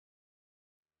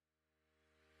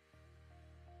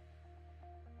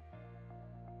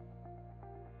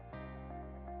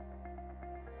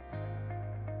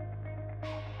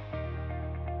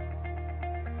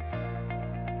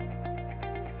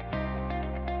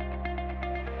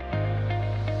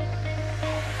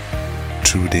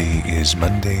Today is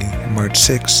Monday, March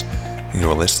 6th.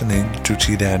 You're listening to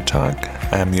T-Dad Talk.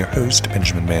 I'm your host,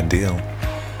 Benjamin Mandiel.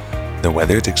 The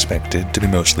weather is expected to be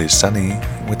mostly sunny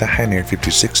with a high near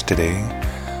 56 today,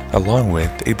 along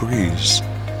with a breeze.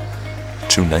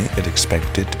 Tonight it's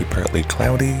expected to be partly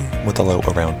cloudy with a low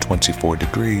around 24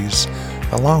 degrees,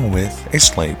 along with a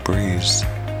slight breeze.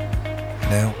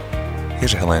 Now,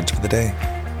 here's your headlines for the day.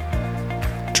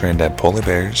 Trinidad polar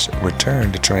bears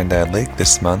returned to Trinidad Lake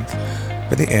this month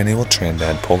for the annual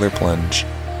Trinidad Polar Plunge.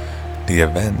 The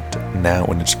event, now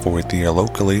in its fourth year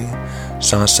locally,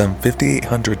 saw some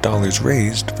 $5,800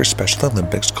 raised for Special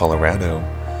Olympics Colorado.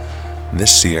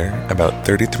 This year, about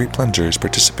 33 plungers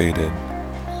participated.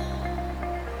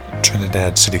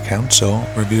 Trinidad City Council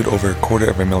reviewed over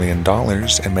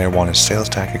 $250,000 in marijuana sales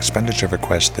tax expenditure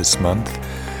requests this month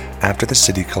after the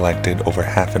city collected over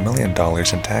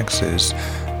 $500,000 in taxes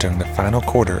during the final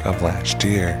quarter of last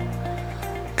year.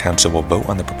 Council will vote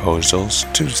on the proposals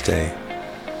Tuesday.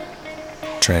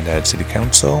 Trinidad City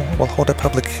Council will hold a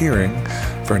public hearing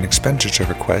for an expenditure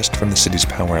request from the city's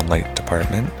Power and Light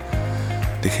Department.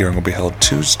 The hearing will be held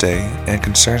Tuesday and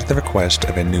concerns the request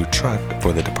of a new truck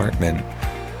for the department.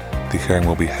 The hearing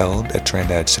will be held at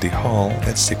Trinidad City Hall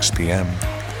at 6 p.m.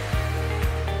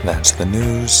 That's the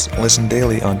news. Listen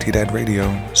daily on T-Dad Radio,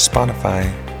 Spotify,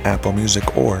 Apple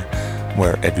Music, or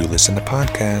wherever you listen to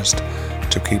podcasts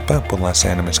to keep up with Los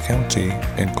Animas County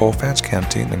and Colfax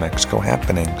County, New Mexico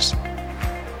happenings.